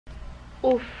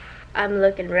Oof, I'm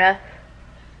looking rough.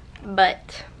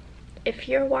 But if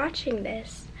you're watching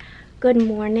this, good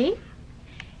morning.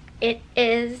 It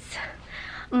is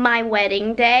my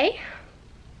wedding day.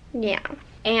 Yeah.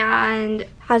 And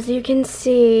as you can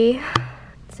see,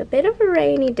 it's a bit of a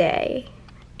rainy day.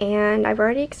 And I've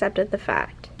already accepted the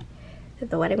fact that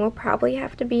the wedding will probably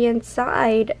have to be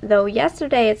inside. Though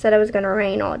yesterday it said it was going to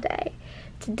rain all day.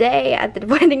 Today at the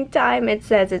wedding time it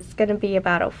says it's going to be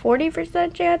about a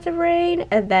 40% chance of rain,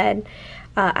 and then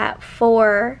at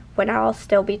 4 when I'll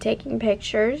still be taking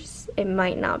pictures it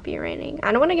might not be raining.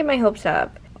 I don't want to get my hopes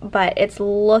up, but it's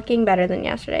looking better than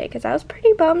yesterday because I was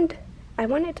pretty bummed. I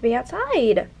wanted to be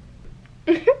outside.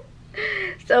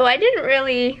 So I didn't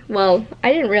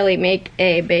really make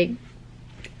a big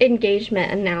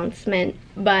engagement announcement,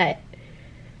 but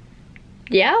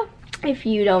yeah. If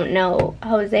you don't know,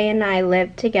 Jose and I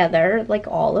lived together like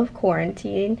all of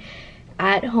quarantine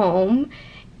at home,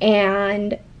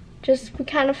 and just we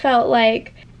kind of felt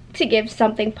like to give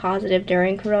something positive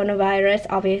during coronavirus.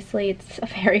 Obviously it's a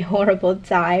very horrible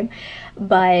time,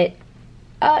 but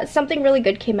something really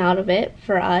good came out of it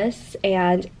for us,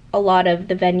 and a lot of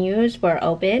the venues were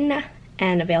open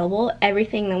and available.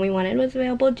 Everything that we wanted was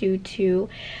available due to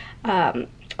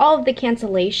all of the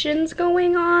cancellations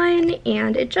going on,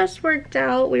 and it just worked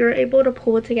out. We were able to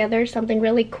pull together something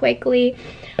really quickly.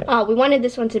 We wanted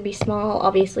this one to be small,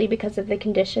 obviously, because of the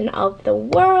condition of the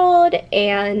world,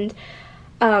 and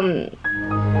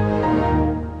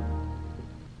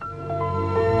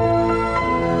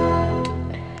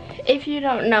if you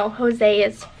don't know, Jose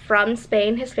is from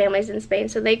Spain. His family's in Spain,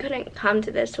 so they couldn't come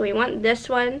to this, so we want this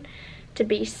one to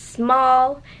be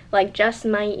small, like just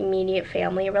my immediate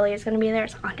family really is going to be there.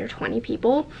 It's under 20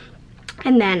 people,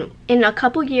 and then in a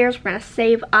couple years we're going to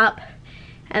save up,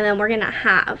 and then we're going to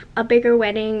have a bigger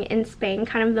wedding in Spain,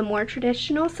 kind of the more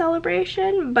traditional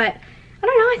celebration. But I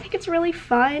don't know, I think it's really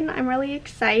fun. I'm really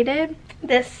excited.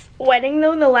 This wedding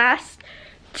though, the last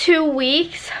 2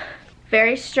 weeks,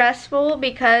 very stressful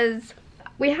because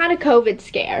we had a COVID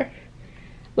scare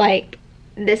like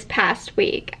this past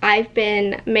week. I've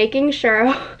been making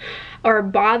sure or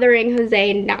bothering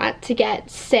Jose not to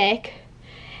get sick,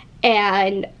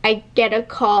 and I get a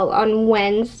call on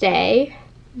Wednesday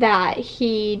that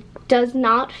he does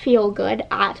not feel good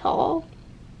at all,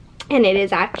 and it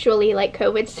is actually like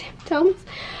COVID symptoms.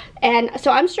 And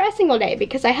so I'm stressing all day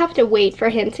because I have to wait for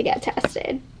him to get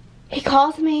tested. He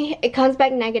calls me, it comes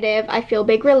back negative. I feel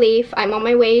big relief. I'm on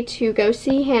my way to go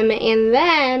see him, and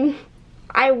then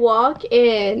I walk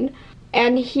in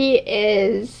and he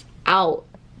is out,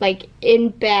 like in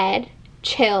bed,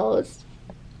 chills,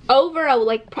 over a,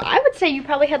 like, I would say you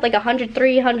probably had like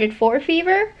 103, 104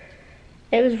 fever.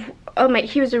 It was, oh my,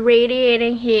 he was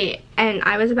radiating heat, and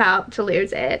I was about to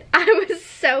lose it. I was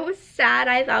so sad.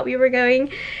 I thought we were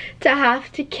going to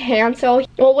have to cancel.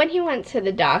 Well, when he went to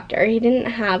the doctor, he didn't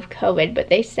have COVID, but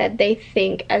they said they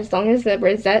think as long as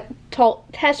the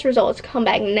test results come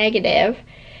back negative,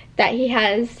 that he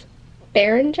has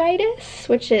pharyngitis,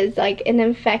 which is like an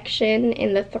infection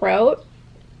in the throat.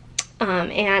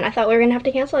 And I thought we were gonna have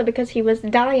to cancel it because he was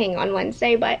dying on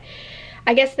Wednesday, but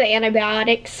I guess the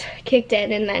antibiotics kicked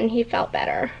in and then he felt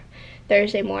better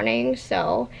Thursday morning.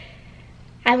 So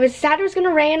I was sad it was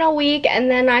gonna rain all week, and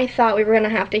then I thought we were gonna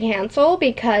have to cancel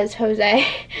because Jose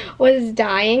was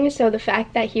dying. So the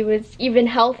fact that he was even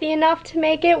healthy enough to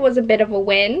make it was a bit of a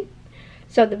win.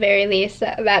 So at the very least,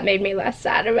 that made me less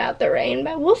sad about the rain,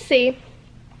 but we'll see.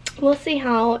 We'll see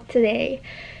how today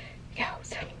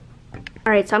goes.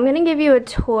 All right, so I'm gonna give you a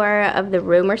tour of the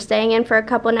room we're staying in for a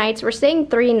couple nights. We're staying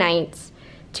 3 nights,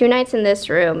 2 nights in this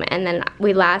room, and then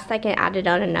we last second added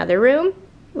on another room.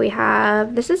 We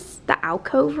have, this is the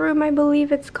alcove room, I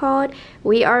believe it's called.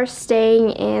 We are staying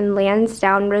in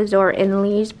Lansdowne Resort in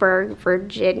Leesburg,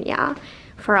 Virginia,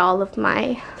 for all of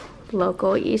my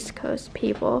local East Coast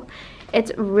people.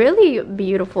 It's really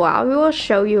beautiful. I will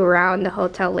show you around the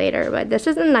hotel later, but this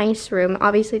is a nice room.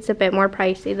 Obviously, it's a bit more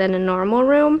pricey than a normal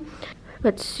room,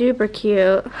 but super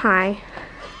cute. Hi,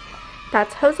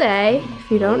 that's Jose. If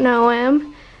you don't know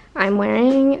him, I'm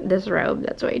wearing this robe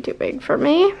that's way too big for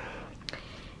me.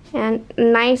 And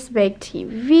nice big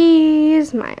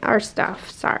TVs, our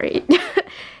stuff, sorry.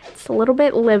 It's a little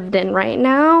bit lived in right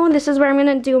now. This is where I'm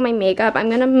gonna do my makeup. I'm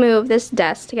gonna move this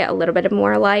desk to get a little bit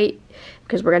more light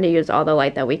because we're gonna use all the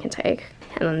light that we can take.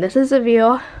 And then this is a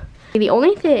view. The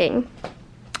only thing,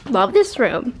 love this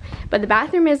room, but the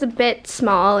bathroom is a bit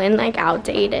small and like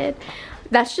outdated.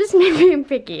 That's just me being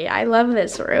picky. I love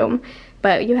this room,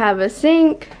 but you have a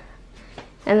sink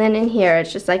And then in here,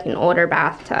 it's just like an older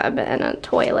bathtub and a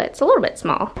toilet. It's a little bit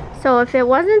small. So if it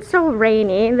wasn't so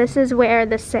rainy, this is where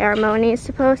the ceremony is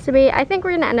supposed to be. I think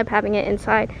we're gonna end up having it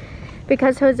inside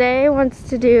because Jose wants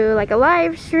to do like a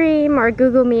live stream or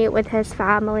Google Meet with his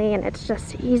family, and it's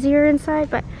just easier inside.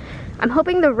 But I'm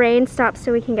hoping the rain stops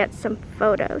so we can get some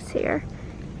photos here.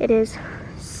 It is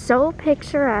so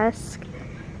picturesque.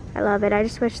 I love it. I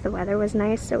just wish the weather was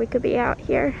nice so we could be out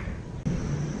here.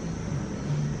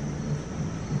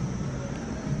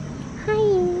 Hi.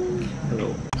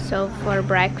 Hello. So for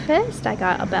breakfast, I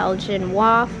got a Belgian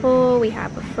waffle. We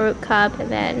have a fruit cup,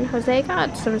 and then Jose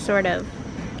got some sort of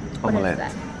Omelette. What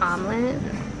is that? Omelet.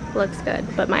 Looks good,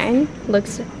 but mine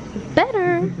looks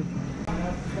better.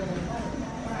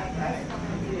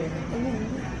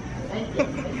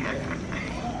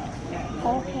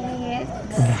 Okay, yeah.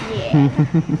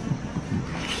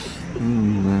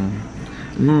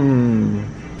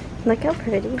 Look how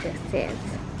pretty this is.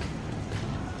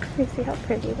 You see how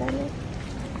pretty that is?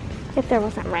 If there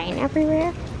wasn't rain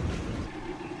everywhere.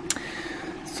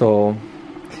 So,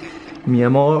 mi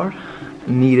amor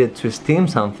needed to steam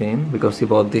something because he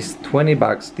bought this 20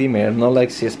 bucks steamer, not like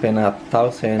she spent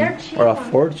 1,000 or a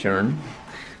fortune.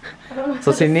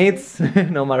 So she needs,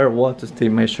 no matter what, to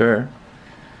steam my shirt.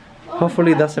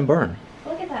 Hopefully it doesn't burn.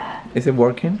 Look at that. Is it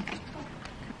working?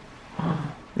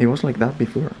 It was like that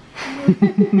before.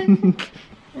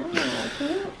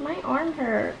 My arm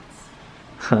hurts.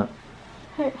 Huh.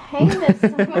 Hang this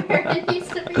somewhere. It needs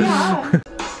to be off.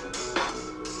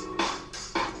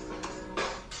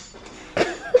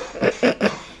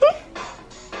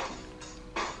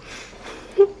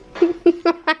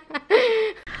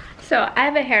 So I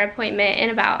have a hair appointment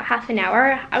in about half an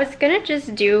hour. I was gonna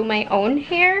just do my own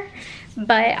hair,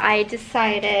 but I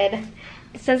decided,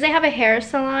 since they have a hair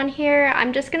salon here,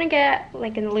 I'm just gonna get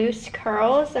like in loose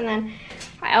curls, and then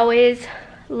I always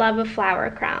love a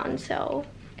flower crown, so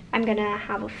I'm gonna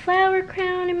have a flower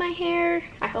crown in my hair.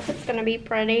 I hope it's gonna be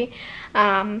pretty.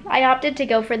 I opted to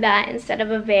go for that instead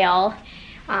of a veil.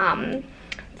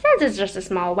 Since it's just a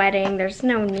small wedding, there's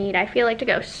no need, I feel like, to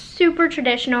go super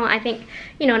traditional. I think,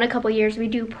 you know, in a couple years we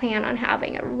do plan on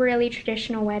having a really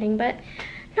traditional wedding, but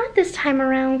not this time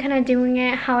around. Kind of doing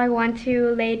it how I want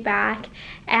to, laid back.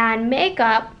 And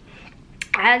makeup,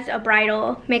 as a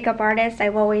bridal makeup artist,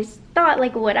 I've always thought,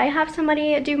 like, would I have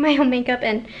somebody do my own makeup?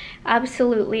 And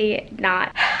absolutely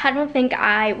not. I don't think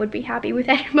I would be happy with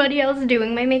anybody else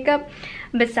doing my makeup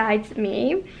besides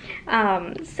me.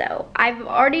 So I've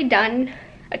already done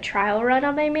a trial run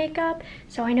on my makeup,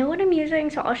 so I know what I'm using,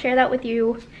 so I'll share that with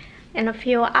you in a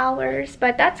few hours.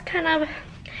 But that's kind of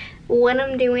what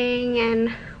I'm doing and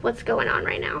what's going on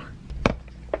right now.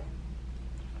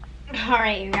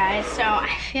 Alright, you guys, so I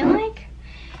feel like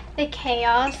the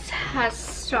chaos has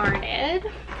started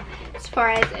as far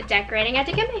as decorating. I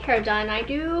did get my hair done. I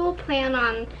do plan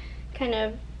on kind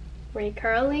of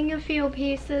recurling a few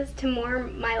pieces to more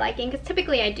my liking, because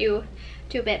typically I do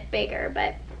a bit bigger,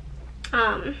 but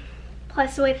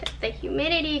plus with the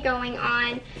humidity going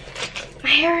on, my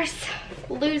hair's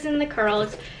losing the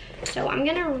curls, so I'm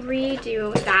gonna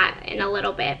redo that in a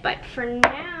little bit. But for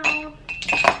now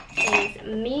is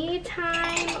me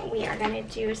time. We are gonna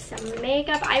do some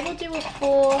makeup. I will do a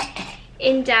full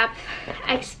in-depth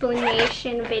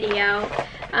explanation video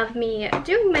of me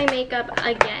doing my makeup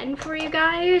again for you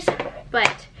guys,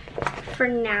 but for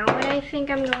now what I think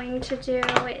I'm going to do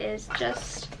is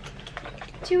just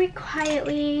do it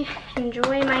quietly,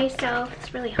 enjoy myself.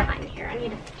 It's really hot in here. I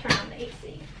need to turn on the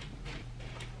AC.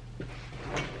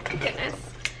 Goodness.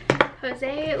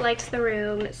 Jose likes the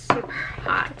room super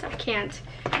hot. I can't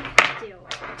deal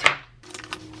with it.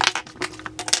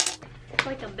 It's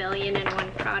like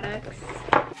 1,000,000,001 products.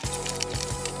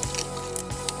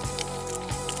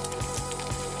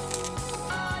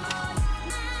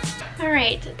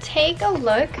 Alright, take a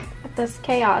look at this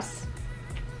chaos.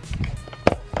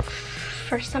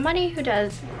 For somebody who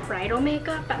does bridal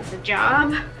makeup as a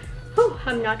job, whew,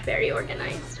 I'm not very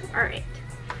organized. Alright,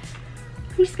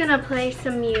 I'm just gonna play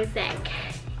some music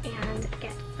and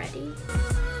get ready.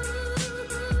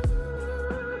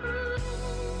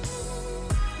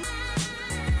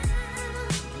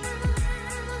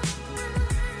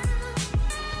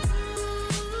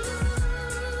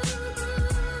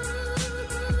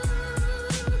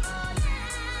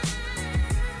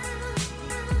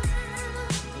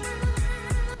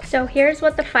 So here's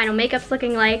what the final makeup's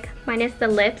looking like, minus the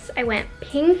lips. I went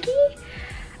pinky,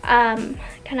 kind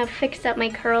of fixed up my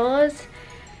curls.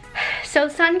 So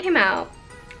the sun came out.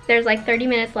 There's like 30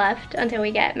 minutes left until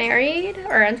we get married,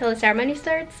 or until the ceremony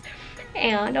starts.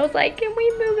 And I was like, can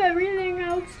we move everything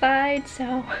outside?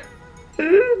 So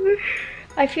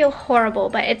I feel horrible,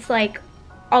 but it's like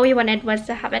all we wanted was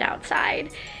to have it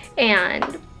outside,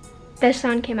 and the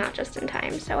sun came out just in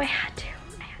time, so I had to.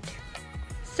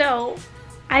 So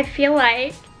I feel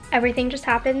like everything just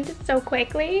happened so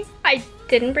quickly. I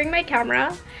didn't bring my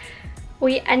camera.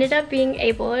 We ended up being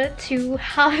able to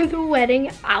have the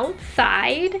wedding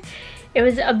outside. It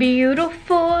was a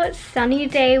beautiful sunny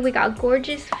day. We got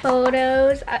gorgeous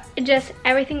photos. Just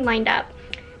everything lined up.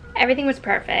 Everything was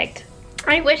perfect.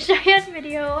 I wish I had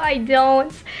video, I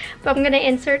don't, but I'm gonna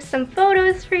insert some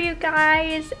photos for you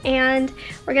guys, and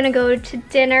we're gonna go to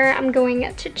dinner. I'm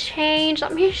going to change.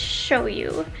 Let me show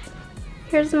you.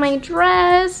 Here's my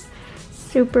dress.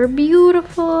 Super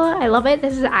beautiful. I love it.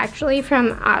 This is actually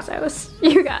from Azos,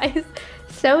 you guys.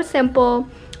 So simple.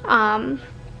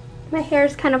 My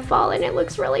hair's kind of fallen. It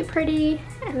looks really pretty.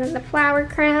 And then the flower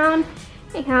crown,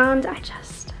 and I love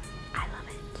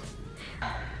it.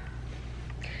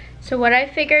 So what I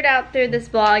figured out through this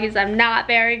vlog is I'm not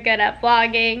very good at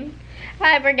vlogging.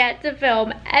 I forget to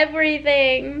film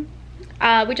everything.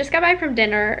 We just got back from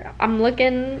dinner. I'm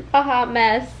looking a hot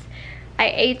mess.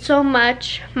 I ate so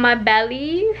much, my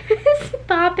belly is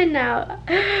popping out.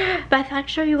 But I thought I'd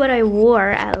show you what I wore,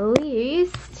 at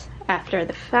least after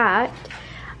the fact.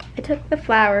 I took the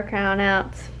flower crown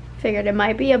out. Figured it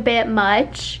might be a bit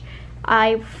much.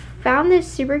 I found this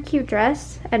super cute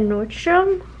dress at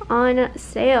Nordstrom on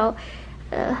sale.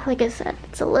 Like I said,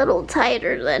 it's a little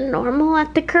tighter than normal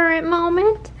at the current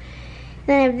moment.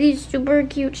 And I have these super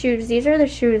cute shoes. These are the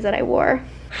shoes that I wore.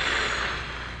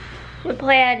 The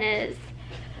plan is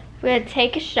we're gonna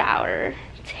take a shower,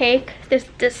 take this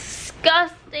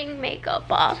disgusting makeup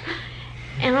off,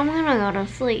 and I'm gonna go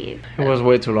to sleep. It was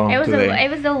way too long today. It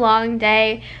was a long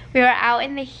day. We were out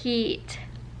in the heat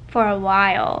for a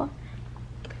while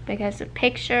because of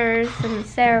pictures and the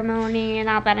ceremony and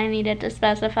all that I needed to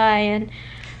specify, and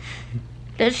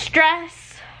the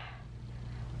stress.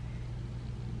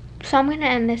 So I'm gonna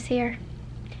end this here.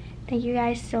 Thank you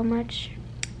guys so much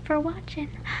for watching.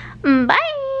 Bye!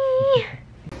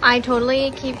 I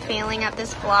totally keep failing at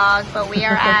this vlog, but we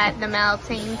are at the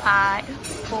melting pot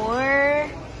for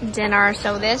dinner.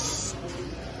 So this,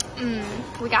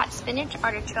 we got spinach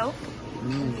artichoke.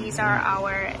 These are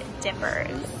our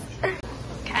dippers.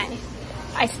 Okay,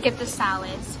 I skipped the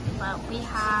salads, but we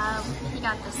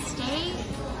got the steak.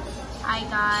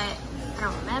 I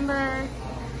don't remember.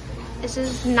 This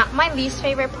is not my least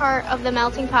favorite part of the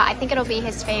melting pot. I think it'll be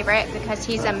his favorite because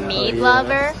he's a meat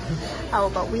lover.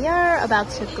 Oh, but we are about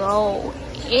to go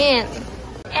in.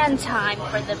 And time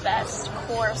for the best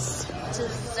course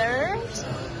dessert.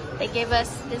 They gave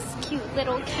us this cute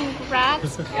little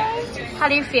congrats card. How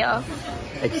do you feel?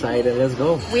 Excited, let's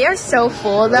go. We are so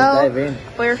full though. Let's dive in.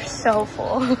 We're so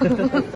full.